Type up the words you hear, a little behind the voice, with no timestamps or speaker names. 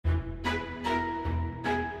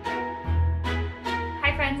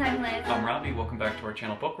I'm Liz. I'm Robby. Welcome back to our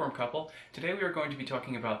channel Bookworm Couple. Today we are going to be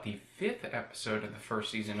talking about the 5th episode of the first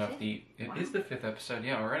season of the... It is the 5th episode,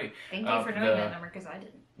 yeah, already. Thank you for knowing that number, because I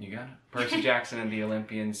didn't. You got it. Percy Jackson and the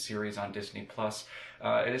Olympians series on Disney+.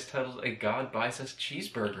 It is titled A God Buys Us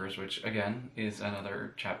Cheeseburgers, which, again, is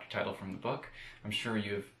another chapter title from the book. I'm sure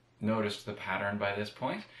you've noticed the pattern by this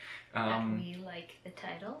point. We like the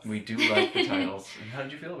titles. We do like the titles. And how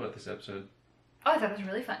did you feel about this episode? Oh, I thought it was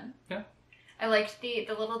really fun. Yeah. I liked the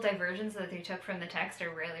little diversions that they took from the text. I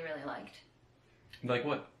really, really liked. Like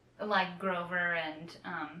what? Like Grover and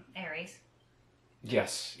Ares.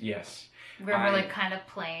 Yes, yes. Grover like kind of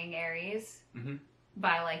playing Ares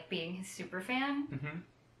by like being his super fan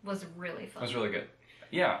was really fun. It was really good.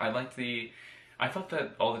 Yeah, I thought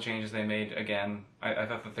that all the changes they made, again, I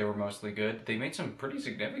thought that they were mostly good. They made some pretty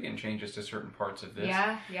significant changes to certain parts of this.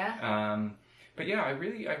 Yeah, yeah. But yeah, I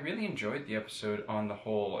really enjoyed the episode on the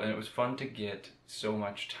whole, and it was fun to get so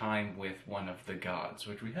much time with one of the gods,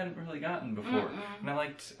 which we hadn't really gotten before. And I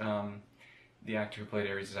liked the actor who played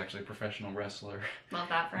Ares is actually a professional wrestler. Love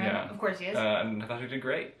that for him. Yeah. Of course he is. And I thought he did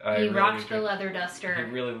great. He rocked the leather duster. He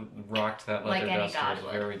really rocked that leather like duster. Any god It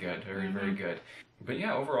was very good, very good. But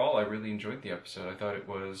yeah, overall, I really enjoyed the episode. I thought it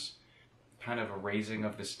was kind of a raising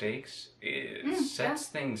of the stakes. It sets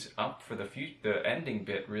things up for the future. The ending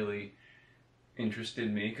bit really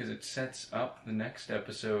interested me because it sets up the next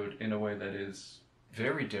episode in a way that is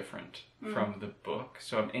very different from the book.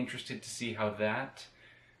 So I'm interested to see how that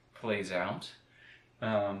plays out.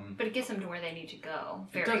 But it gets them to where they need to go.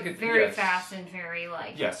 Very yes. fast and very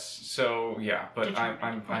like. Yes. So yeah, but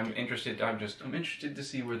I'm interested. I'm interested to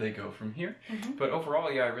see where they go from here. But overall,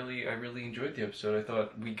 yeah, I really enjoyed the episode. I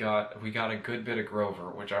thought we got a good bit of Grover,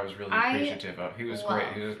 which I was really appreciative of. He was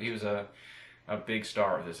great. He was a big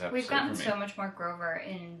star of this episode. We've gotten so much more Grover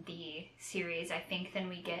in the series, I think, than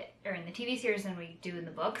we get, or in the TV series than we do in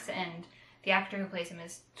the books, and the actor who plays him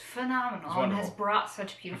is phenomenal and has brought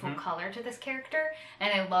such beautiful color to this character,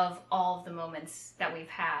 and I love all of the moments that we've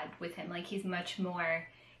had with him. Like, he's much more,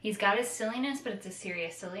 he's got his silliness, but it's a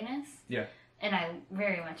serious silliness. Yeah. And I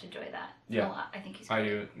very much enjoy that a lot. I think he's great. I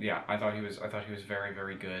do, yeah. I thought he was very,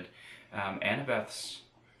 very good. Annabeth's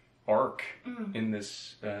arc in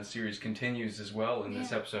this series continues as well in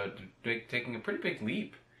this episode, taking a pretty big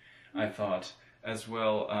leap, I thought, as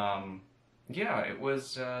well. Yeah, it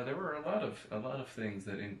was. There were a lot of things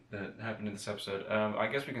that happened in this episode. I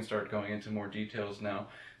guess we can start going into more details now.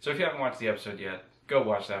 So if you haven't watched the episode yet, go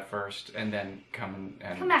watch that first, and then come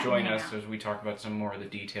and join us as we talk about some more of the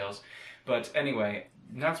details. But anyway,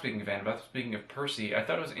 not speaking of Annabeth, speaking of Percy, I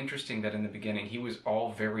thought it was interesting that in the beginning he was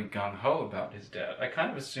all very gung-ho about his dad. I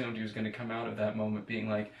kind of assumed he was going to come out of that moment being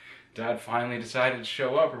like, Dad finally decided to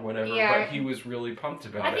show up or whatever, but he was really pumped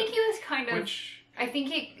about it. I think he was kind of... I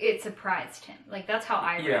think it surprised him. Like, that's how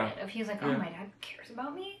I read it. He was like, oh, my dad cares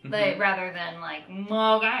about me? Like, rather than like,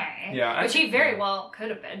 okay. Yeah, which he very well could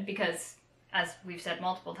have been, because, as we've said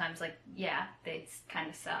multiple times, like, yeah, they kind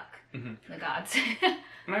of suck, the gods.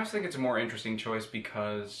 And I also think it's a more interesting choice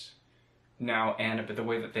because now Annabeth, the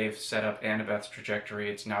way that they've set up Annabeth's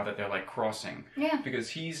trajectory, it's now that they're like crossing. Yeah. Because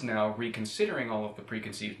he's now reconsidering all of the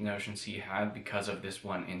preconceived notions he had because of this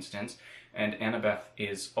one instance. And Annabeth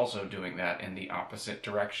is also doing that in the opposite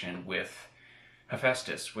direction with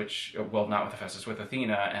Hephaestus, which, well, not with Hephaestus, with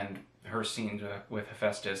Athena and her scenes with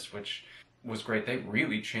Hephaestus, which was great. They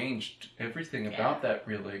really changed everything about that,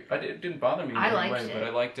 really. It didn't bother me in any way, but I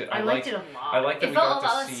liked it. I liked it a lot. I liked that it felt a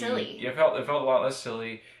lot less silly. Yeah, it felt a lot less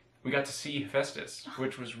silly. We got to see Hephaestus,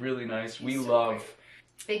 which was really nice. We love...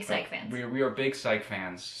 Big Psych fans. We are big Psych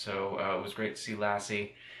fans, so it was great to see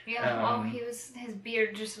Lassie. Yeah, his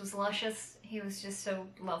beard just was luscious. He was just so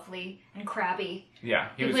lovely and crabby. Yeah,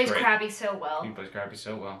 he was plays great. Crabby so well. He plays Crabby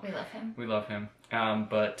so well. We love him. We love him.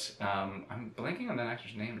 But I'm blanking on that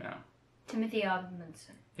actor's name now. Timothy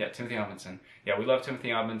Odmanson. Yeah, Timothy Odmanson. Yeah, we love Timothy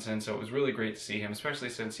Odmanson, so it was really great to see him, especially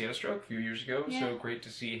since he had a stroke a few years ago. Yeah. So great to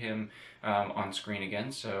see him on screen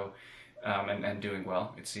again. So and doing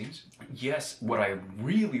well, it seems. Yes, what I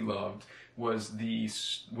really loved was the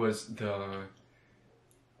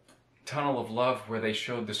Tunnel of Love, where they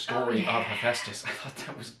showed the story of Hephaestus. I thought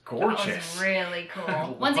that was gorgeous. That was really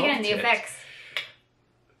cool. Once again, the effects.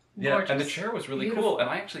 Yeah, and the chair was really cool. And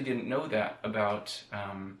I actually didn't know that about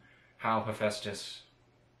how Hephaestus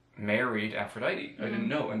married Aphrodite. I didn't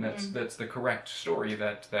know, and that's the correct story,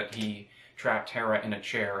 that he trapped Hera in a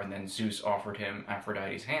chair, and then Zeus offered him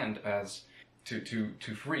Aphrodite's hand as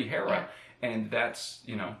to free Hera, and that's,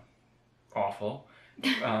 you know, awful.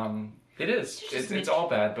 It is. It's all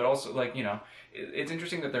bad, but also, like, you know, it's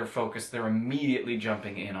interesting that they're immediately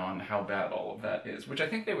jumping in on how bad all of that is, which I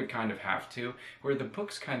think they would kind of have to, where the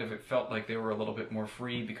books kind of, it felt like they were a little bit more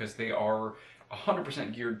free because they are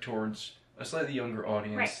 100% geared towards a slightly younger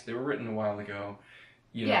audience. Right. They were written a while ago.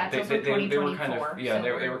 You know, it's also 2024, they were kind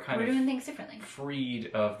of, they were kind of doing things differently.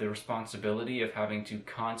 Freed of the responsibility of having to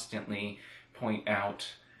constantly point out,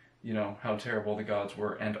 you know, how terrible the gods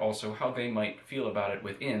were and also how they might feel about it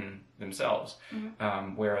within themselves.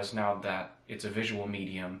 Mm-hmm. Whereas now that it's a visual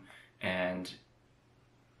medium and,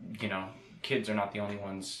 you know, kids are not the only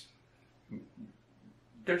ones.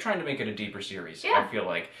 They're trying to make it a deeper series, I feel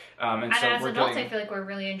like. And so as adults, I feel like we're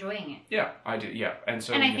really enjoying it. Yeah, I do, yeah. And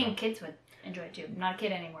so, I think kids would enjoy it too. I'm not a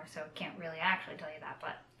kid anymore, so can't really actually tell you that,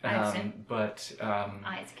 but I assume.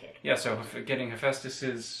 I as a kid. Yeah, so getting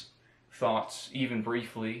Hephaestus's thoughts, even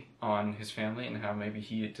briefly, on his family and how maybe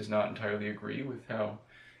he does not entirely agree with how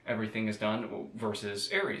everything is done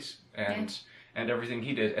versus Ares and everything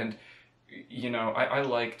he did. And, you know, I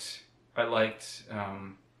liked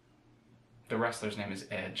the wrestler's name is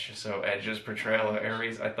Edge, so Edge's portrayal of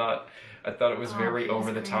Ares, I thought it was very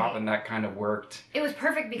over the top, and that kind of worked. It was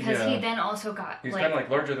perfect because he then also got he's kind of like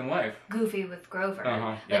larger than life, goofy with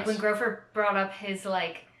Grover. Like when Grover brought up his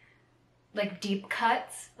like deep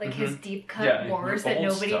cuts, like his deep cut wars that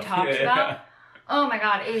nobody talks about. Oh my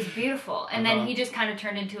god, it was beautiful. And then he just kind of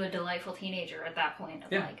turned into a delightful teenager at that point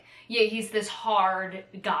of like, he's this hard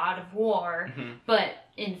god of war, but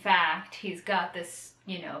in fact, he's got this,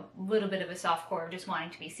 you know, little bit of a soft core of just wanting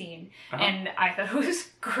to be seen. And I thought it was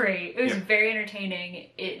great. It was very entertaining.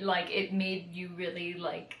 It made you really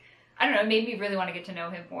I don't know, it made me really want to get to know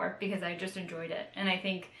him more because I just enjoyed it. And I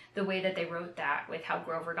think the way that they wrote that with how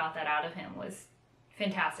Grover got that out of him was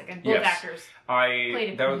fantastic, and both actors played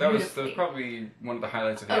it that was probably one of the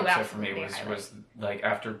highlights of the episode for me was like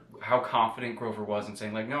after how confident Grover was and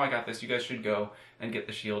saying like, no, I got this, you guys should go and get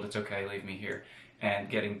the shield, it's okay, leave me here, and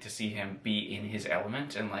getting to see him be in his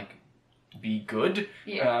element and like be good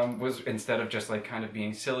was, instead of just like kind of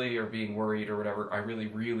being silly or being worried or whatever. I really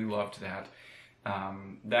loved that.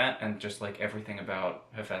 That and just like everything about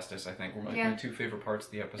Hephaestus, I think, were my two favorite parts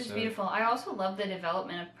of the episode. It's beautiful. I also love the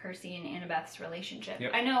development of Percy and Annabeth's relationship.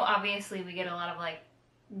 I know obviously we get a lot of like,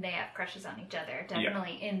 they have crushes on each other,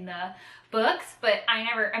 definitely in the books, but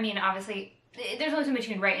obviously there's no in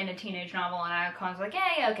between writing a teenage novel and I was like,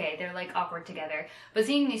 okay, they're like awkward together. But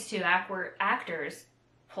seeing these two actors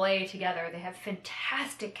play together, they have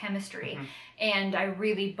fantastic chemistry, and I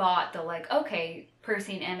really bought the like, okay,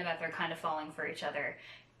 Percy and Annabeth are kind of falling for each other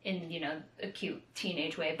in, you know, a cute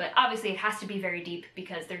teenage way, but obviously it has to be very deep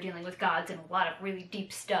because they're dealing with gods and a lot of really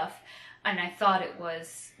deep stuff, and I thought it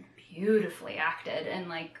was beautifully acted, and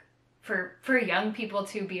like for young people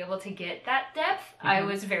to be able to get that depth, I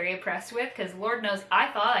was very impressed with, because Lord knows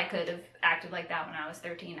I thought I could have acted like that when I was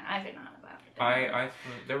 13. I did not know about it.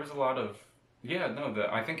 There was a lot of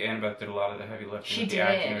I think Annabeth did a lot of the heavy lifting with the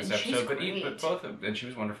acting in this episode, but both of, and she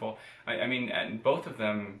was wonderful. I mean, and both of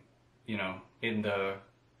them, you know, in the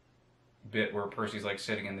bit where Percy's like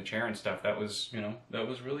sitting in the chair and stuff, that was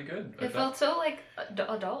really good. It felt so like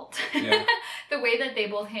adult. Yeah. The way that they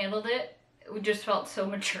both handled it just felt so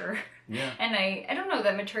mature. Yeah. And I don't know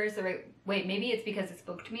that mature is the right way. Maybe it's because it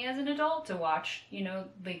spoke to me as an adult to watch, you know,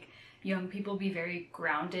 like young people be very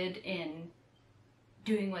grounded in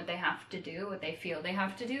doing what they have to do, what they feel they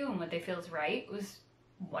have to do, and what they feel is right. It was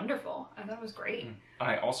wonderful. I thought it was great.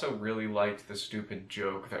 I also really liked the stupid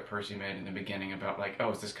joke that Percy made in the beginning about like, oh,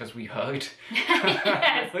 is this because we hugged?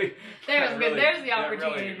 Yes. Really, there's the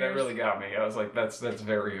opportunity. That really got me. I was like, that's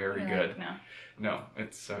very, very good. No,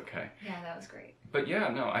 it's okay. Yeah, that was great. But yeah,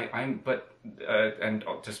 no, and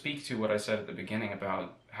to speak to what I said at the beginning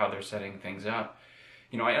about how they're setting things up,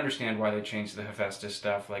 you know, I understand why they changed the Hephaestus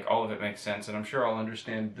stuff. Like, all of it makes sense, and I'm sure I'll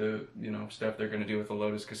understand the, you know, stuff they're going to do with the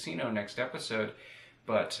Lotus Casino next episode.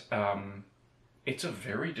 But it's a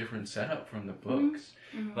very different setup from the books.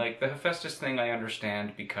 Like, the Hephaestus thing I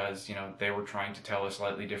understand because, you know, they were trying to tell a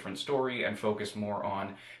slightly different story and focus more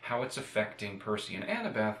on how it's affecting Percy and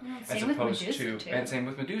Annabeth, as opposed to, and same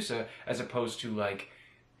with Medusa, as opposed to, like,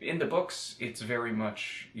 in the books, it's very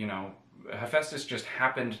much, you know, Hephaestus just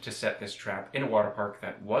happened to set this trap in a water park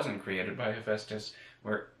that wasn't created by Hephaestus,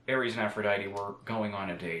 where Ares and Aphrodite were going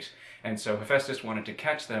on a date. And so Hephaestus wanted to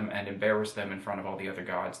catch them and embarrass them in front of all the other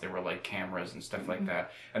gods. There were like cameras and stuff like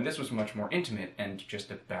that. And this was much more intimate and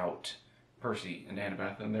just about Percy and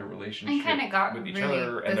Annabeth and their relationship with each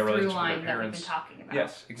other and their relationship with their parents. We've been talking about.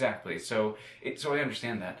 Yes, exactly. So I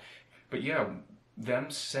understand that. But yeah,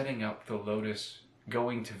 them setting up the Lotus,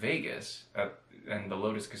 going to Vegas and the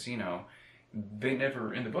Lotus Casino, they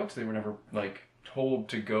never, in the books, they were never, like, told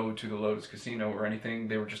to go to the Lotus Casino or anything.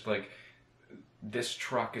 They were just like, this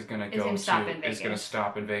truck is gonna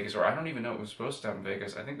stop in Vegas, or I don't even know it was supposed to stop in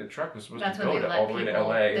Vegas. I think the truck was supposed to go all the way to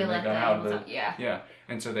LA, and they got out of the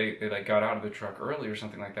and so they like got out of the truck early or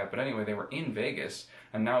something like that. But anyway, they were in Vegas,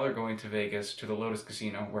 and now they're going to Vegas to the Lotus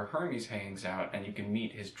Casino where Hermes hangs out, and you can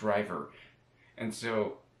meet his driver. And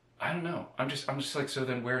so I don't know. I'm just like, so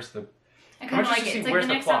then where's the? I kind of like it. It's like the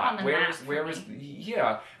next step on the map. Where is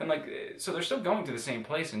yeah, and like, so they're still going to the same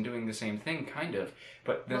place and doing the same thing, kind of.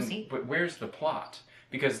 But then, but where's the plot?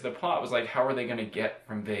 Because the plot was like, how are they going to get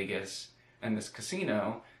from Vegas and this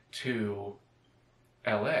casino to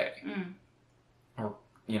L.A. or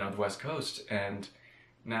the West Coast? And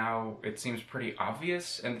now it seems pretty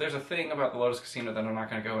obvious. And there's a thing about the Lotus Casino that I'm not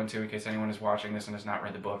going to go into in case anyone is watching this and has not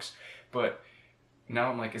read the books, but. Now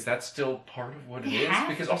I'm like, is that still part of what it is?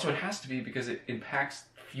 Because also it has to be, because it impacts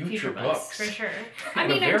future books. For sure. I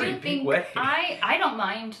mean, I do think I don't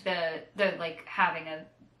mind the like having a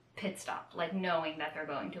pit stop, like knowing that they're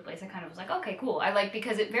going to a place. I kind of was like, okay, cool. I like,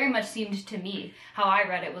 because it very much seemed to me, how I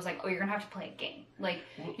read it was like, oh, you're gonna have to play a game. Like,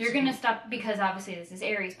 you're gonna stop, because obviously this is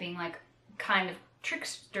Ares being like kind of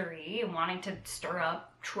trickstery and wanting to stir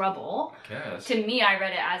up trouble. I guess. To me, I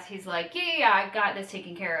read it as he's like, yeah, I got this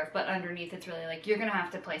taken care of, but underneath it's really like, you're gonna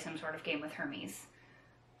have to play some sort of game with Hermes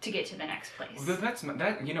to get to the next place. Well, that's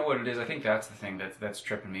that. You know what it is? I think that's the thing that's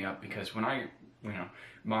tripping me up, because when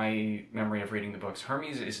my memory of reading the books,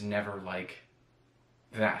 Hermes is never like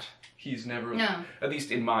that. He's never, at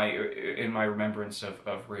least in my remembrance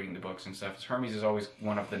of reading the books and stuff, Hermes is always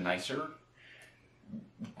one of the nicer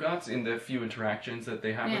gods in the few interactions that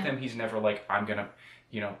they have with him. He's never like, I'm gonna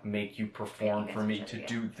make you perform for me to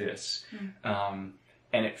do this.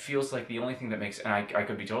 And it feels like the only thing that makes, and I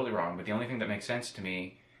could be totally wrong, but the only thing that makes sense to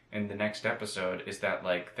me in the next episode is that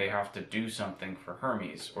like they have to do something for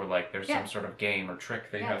Hermes, or like there's some sort of game or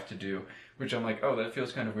trick they have to do, which I'm like, oh, that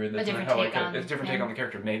feels kind of weird. That's not how it's a different take on the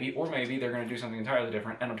character. Maybe they're going to do something entirely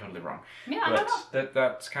different, and I'm totally wrong. Yeah, but I don't know.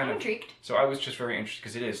 That's kind I'm of intrigued. So I was just very interested,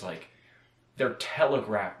 because it is like, they're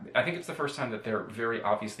telegraphing. I think it's the first time that they're very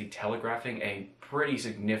obviously telegraphing a pretty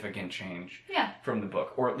significant change from the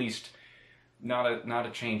book, or at least not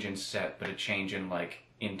a change in set, but a change in like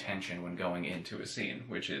intention when going into a scene,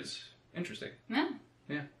 which is interesting. Yeah.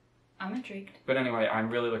 I'm intrigued. But anyway, I'm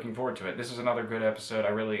really looking forward to it. This is another good episode.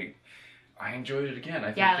 I enjoyed it again.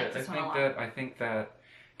 I think that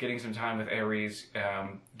getting some time with Ares,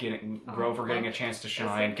 Grover getting a chance to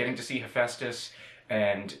shine, getting to see Hephaestus.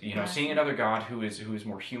 And seeing another god who is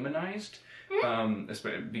more humanized,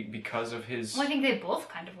 because of his. Well, I think they both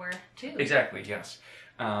kind of were too. Exactly. Yes.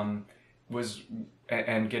 And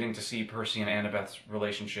getting to see Percy and Annabeth's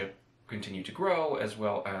relationship continue to grow, as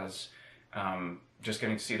well as just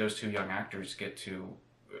getting to see those two young actors get to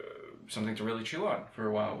something to really chew on for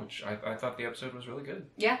a while, which I thought the episode was really good.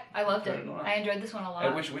 Yeah, I loved it. I enjoyed this one a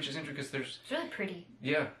lot. Which is interesting, because it's really pretty.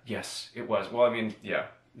 Yeah. Yes, it was. Well, I mean, yeah.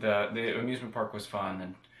 The amusement park was fun,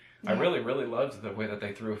 and I really, really loved the way that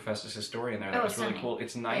they threw Hephaestus' story in there. That was really cool.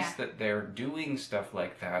 It's nice that they're doing stuff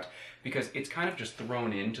like that, because it's kind of just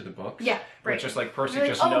thrown into the books. Yeah, right. It's just like Percy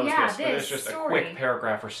just knows this, but it's just a quick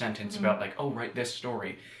paragraph or sentence about like, oh, right, this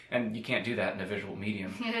story. And you can't do that in a visual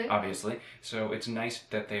medium, obviously. So it's nice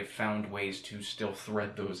that they've found ways to still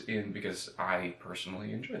thread those in, because I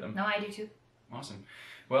personally enjoy them. No, I do too. Awesome.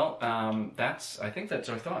 Well, I think that's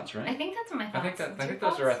our thoughts, right? I think that's my thoughts. I think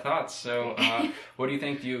those are our thoughts. So, what do you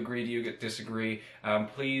think? Do you agree? Do you disagree?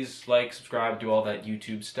 Please like, subscribe, do all that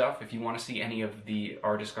YouTube stuff. If you want to see any of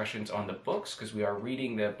our discussions on the books, because we are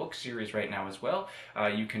reading the book series right now as well,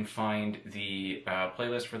 you can find the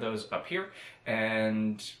playlist for those up here.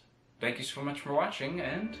 And thank you so much for watching,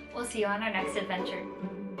 and we'll see you on our next adventure.